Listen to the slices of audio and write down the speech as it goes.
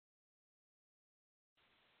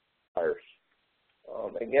suppliers.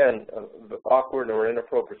 Again, awkward or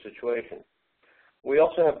inappropriate situation. We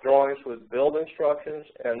also have drawings with build instructions,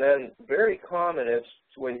 and then very common is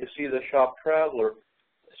when you see the shop traveler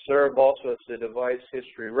served also as the device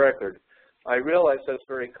history record. I realize that's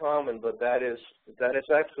very common, but that is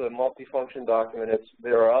actually a multifunction document.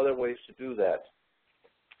 There are other ways to do that.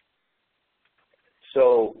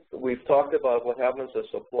 So we've talked about what happens. A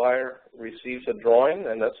supplier receives a drawing,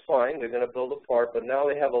 and that's fine. They're going to build a part, but now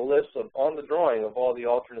they have a list on the drawing of all the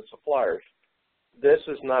alternate suppliers. This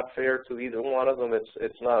is not fair to either one of them.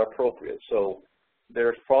 It's not appropriate. So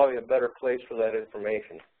there's probably a better place for that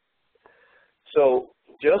information. So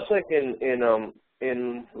just like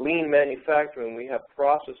in lean manufacturing, we have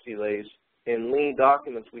process delays. In lean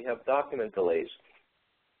documents, we have document delays.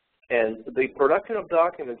 And the production of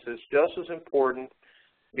documents is just as important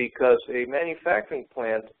because a manufacturing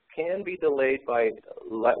plant can be delayed by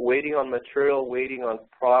waiting on material, waiting on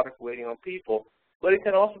product, waiting on people, but it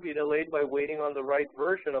can also be delayed by waiting on the right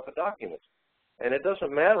version of a document. And it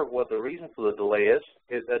doesn't matter what the reason for the delay is,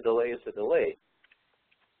 a delay is a delay.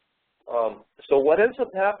 So what ends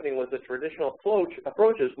up happening with the traditional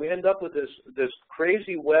approaches, we end up with this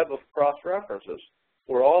crazy web of cross-references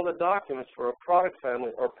where all the documents for a product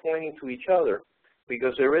family are pointing to each other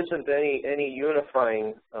because there isn't any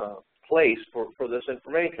unifying place for this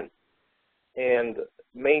information. And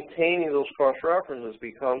maintaining those cross-references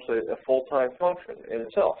becomes a full-time function in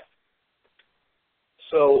itself.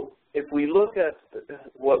 So if we look at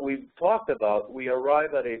what we've talked about, we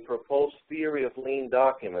arrive at a proposed theory of lean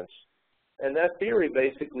documents. And that theory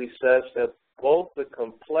basically says that both the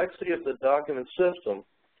complexity of the document system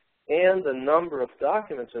and the number of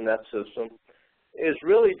documents in that system is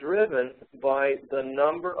really driven by the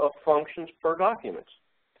number of functions per document.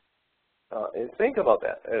 And think about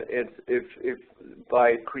that. If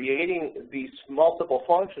by creating these multiple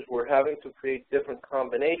functions, we're having to create different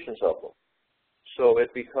combinations of them. So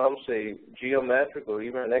it becomes a geometric or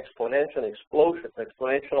even an exponential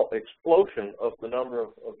explosion of the number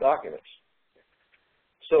of documents.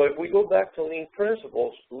 So if we go back to lean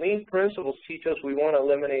principles teach us we want to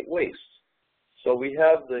eliminate waste. So we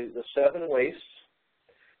have the 7 wastes,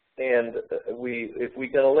 and if we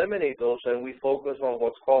can eliminate those, then we focus on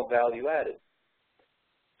what's called value added.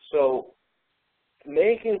 So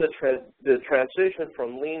making the transition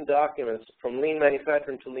from lean documents, from lean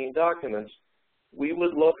manufacturing to lean documents, we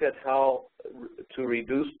would look at how to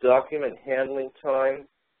reduce document handling time,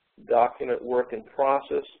 document work in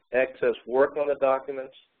process, excess work on the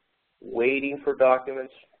documents, waiting for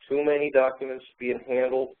documents, too many documents being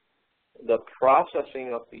handled, the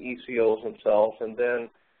processing of the ECOs themselves, and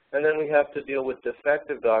then we have to deal with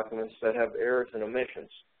defective documents that have errors and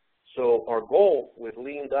omissions. So our goal with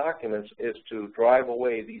lean documents is to drive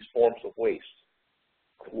away these forms of waste,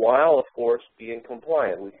 while of course being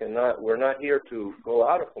compliant. We're not here to go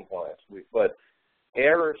out of compliance, but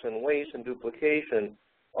errors and waste and duplication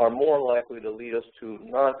are more likely to lead us to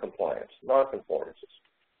non-compliance, non-conformances.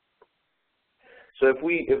 So if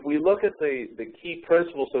we look at the key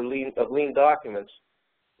principles of lean documents,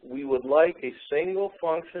 we would like a single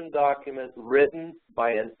function document written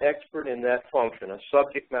by an expert in that function, a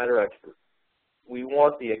subject matter expert. We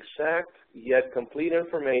want the exact yet complete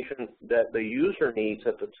information that the user needs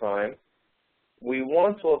at the time. We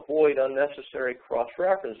want to avoid unnecessary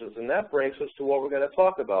cross-references, and that brings us to what we're going to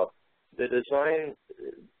talk about, the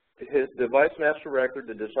device master record,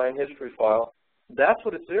 the design history file. That's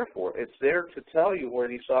what it's there for. It's there to tell you where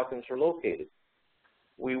these documents are located.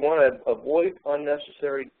 We want to avoid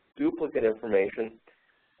unnecessary duplicate information.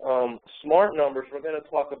 Smart numbers, we're going to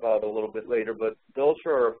talk about a little bit later, but those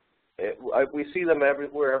are, we see them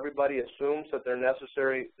everywhere. Everybody assumes that they're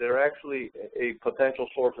necessary. They're actually a potential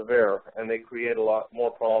source of error, and they create a lot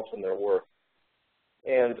more problems than they're worth.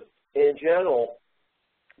 And in general,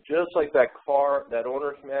 just like that car, that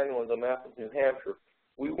owner's manual in the map of New Hampshire,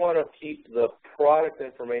 we want to keep the product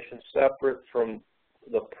information separate from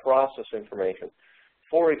the process information.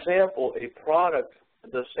 For example,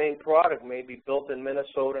 the same product may be built in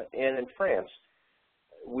Minnesota and in France.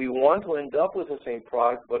 We want to end up with the same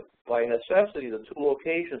product, but by necessity, the 2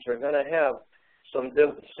 locations are going to have some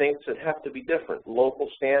things that have to be different. Local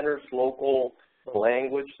standards, local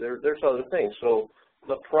language, there's other things. So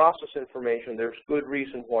the process information, there's good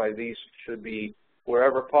reason why these should be,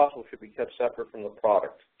 wherever possible, should be kept separate from the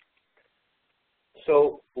product.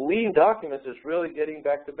 So lean documents is really getting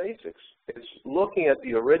back to basics. It's looking at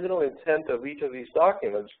the original intent of each of these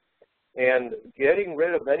documents and getting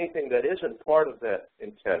rid of anything that isn't part of that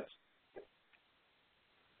intent.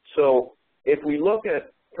 So if we look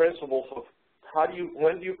at principles of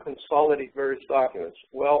when do you consolidate various documents?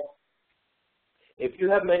 Well, If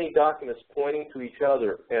you have many documents pointing to each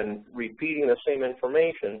other and repeating the same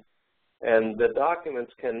information, and the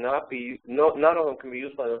documents cannot be, none of them can be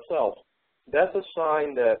used by themselves, that's a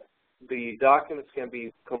sign that the documents can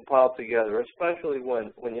be compiled together, especially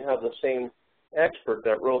when you have the same expert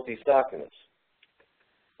that wrote these documents.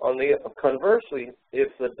 Conversely, if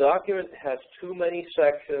the document has too many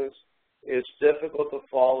sections, it's difficult to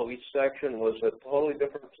follow. Each section was a totally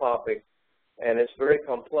different topic, and it's very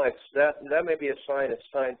complex. That may be a sign it's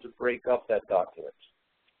time to break up that document.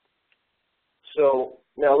 So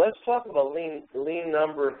now let's talk about lean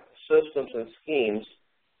number systems and schemes.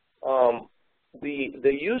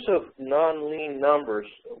 The use of non-lean numbers,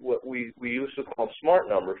 what we used to call smart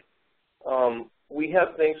numbers, we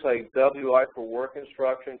have things like WI for work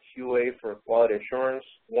instruction, QA for quality assurance,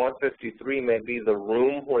 153 may be the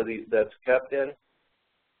room where that's kept in,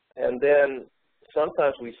 and then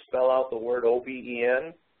sometimes we spell out the word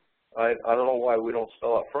OBEN. I don't know why we don't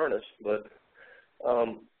spell out furnace, but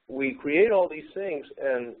we create all these things,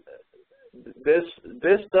 and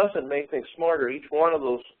this doesn't make things smarter. Each one of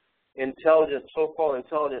those intelligent, so-called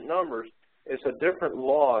intelligent numbers is a different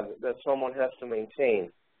log that someone has to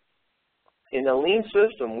maintain. In a lean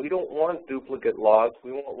system, we don't want duplicate logs.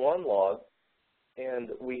 We want one log, and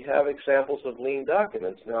we have examples of lean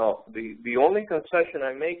documents. Now, the only concession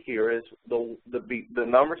I make here is the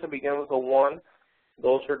numbers that begin with a 1,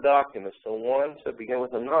 those are documents. The ones that begin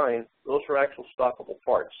with a 9, those are actual stockable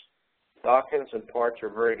parts. Documents and parts are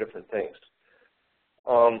very different things.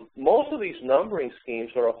 Most of these numbering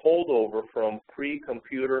schemes are a holdover from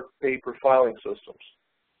pre-computer paper filing systems.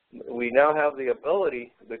 We now have the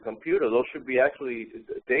ability, the computer, those should be actually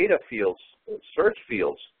data fields, search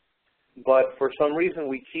fields, but for some reason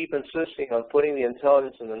we keep insisting on putting the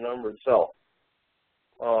intelligence in the number itself.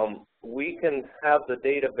 We can have the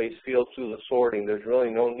database fields through the sorting. There's really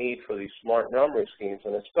no need for these smart numbering schemes,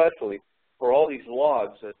 and especially for all these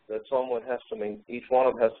logs that someone has to maintain. Each one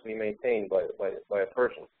of them has to be maintained by a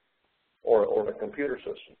person or a computer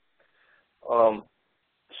system.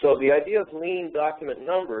 So the idea of lean document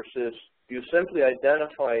numbers is you simply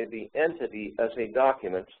identify the entity as a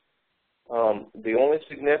document. The only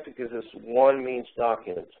significance is 1 means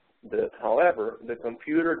document. However, the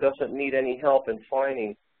computer doesn't need any help in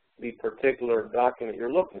finding the particular document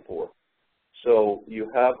you're looking for. So you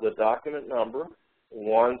have the document number,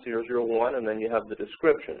 1001, and then you have the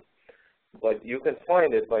description. But you can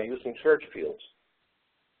find it by using search fields.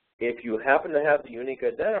 If you happen to have the unique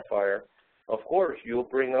identifier, of course, you'll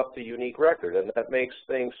bring up the unique record, and that makes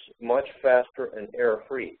things much faster and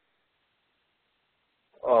error-free.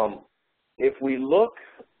 If we look,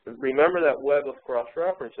 remember that web of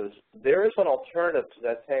cross-references, there is an alternative to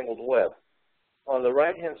that tangled web. On the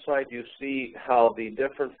right-hand side, you see how the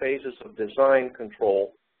different phases of design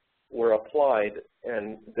control were applied,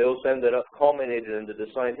 and those ended up culminated in the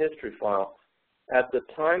design history file. At the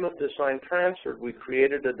time of design transfer, we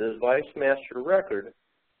created a device master record,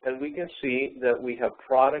 and we can see that we have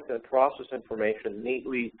product and process information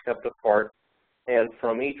neatly kept apart, and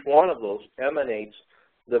from each one of those emanates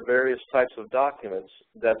the various types of documents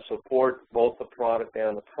that support both the product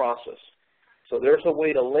and the process. So there's a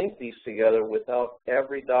way to link these together without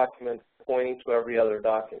every document pointing to every other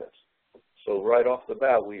document. So right off the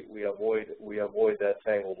bat, we avoid that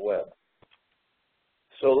tangled web.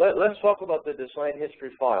 So let's talk about the design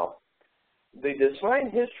history file. The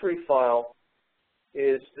design history file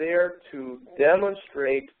is there to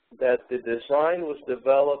demonstrate that the design was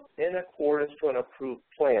developed in accordance to an approved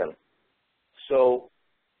plan. So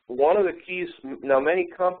one of the keys, now many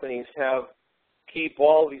companies keep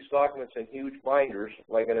all these documents in huge binders,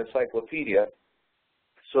 like an encyclopedia.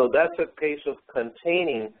 So that's a case of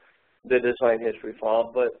containing the design history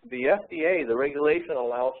file, but the FDA, the regulation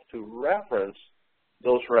allows to reference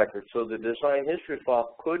those records. So the design history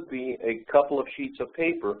file could be a couple of sheets of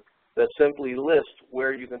paper that simply list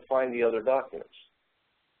where you can find the other documents.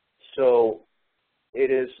 So it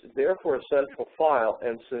is therefore a central file,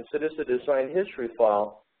 and since it is a design history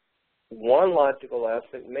file, one logical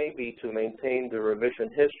aspect may be to maintain the revision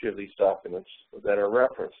history of these documents that are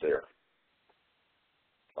referenced there.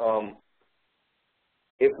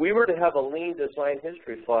 If we were to have a lean design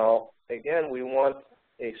history file, again, we want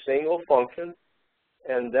a single function,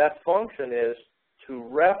 and that function is to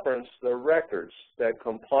reference the records that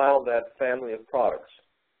compile that family of products,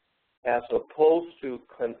 as opposed to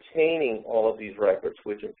containing all of these records,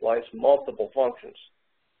 which implies multiple functions.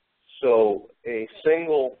 So a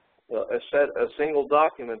single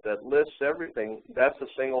document that lists everything, that's a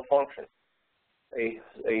single function.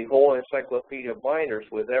 A whole encyclopedia of binders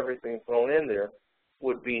with everything thrown in there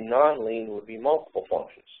would be non-lean, would be multiple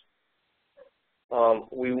functions.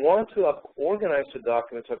 we want to organize the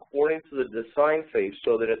documents according to the design phase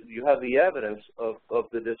so that you have the evidence of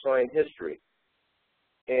the design history.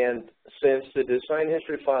 And since the design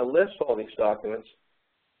history file lists all these documents,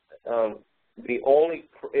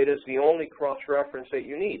 it is the only cross-reference that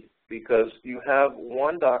you need, because you have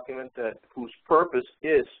one document whose purpose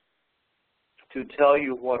is to tell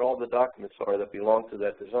you what all the documents are that belong to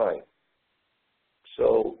that design.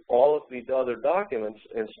 So all of these other documents,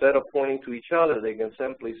 instead of pointing to each other, they can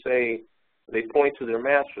simply say, they point to their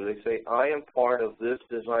master. They say, I am part of this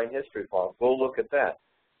design history file. Go look at that.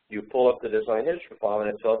 You pull up the design history file and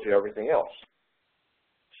it tells you everything else.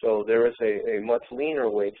 So there is a much leaner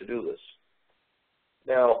way to do this.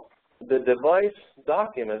 Now, the device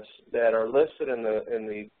documents that are listed in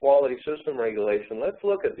the quality system regulation, let's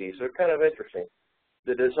look at these. They're kind of interesting.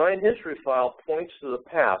 The design history file points to the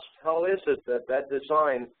past. How is it that that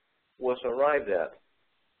design was arrived at?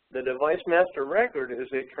 The device master record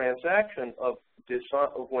is a transaction of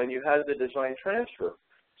when you had the design transfer.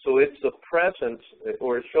 So it's the present,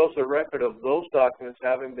 or it shows the record of those documents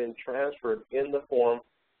having been transferred in the form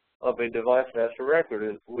of a device master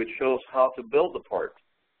record, which shows how to build the part.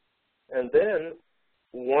 And then,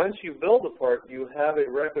 once you build the part, you have a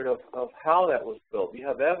record of how that was built. You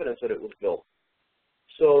have evidence that it was built.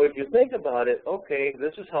 So if you think about it, okay,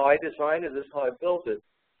 this is how I designed it, this is how I built it.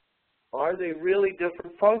 Are they really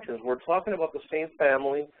different functions? We're talking about the same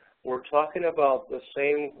family. We're talking about the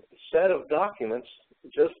same set of documents,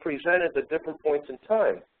 just presented at different points in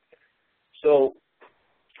time. So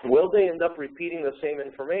will they end up repeating the same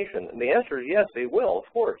information? And the answer is yes, they will,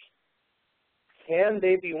 of course. Can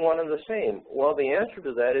they be one and the same? Well, the answer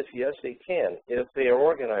to that is yes, they can, if they are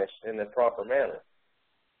organized in the proper manner.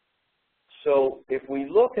 So if we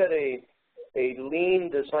look at a lean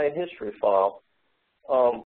design history file,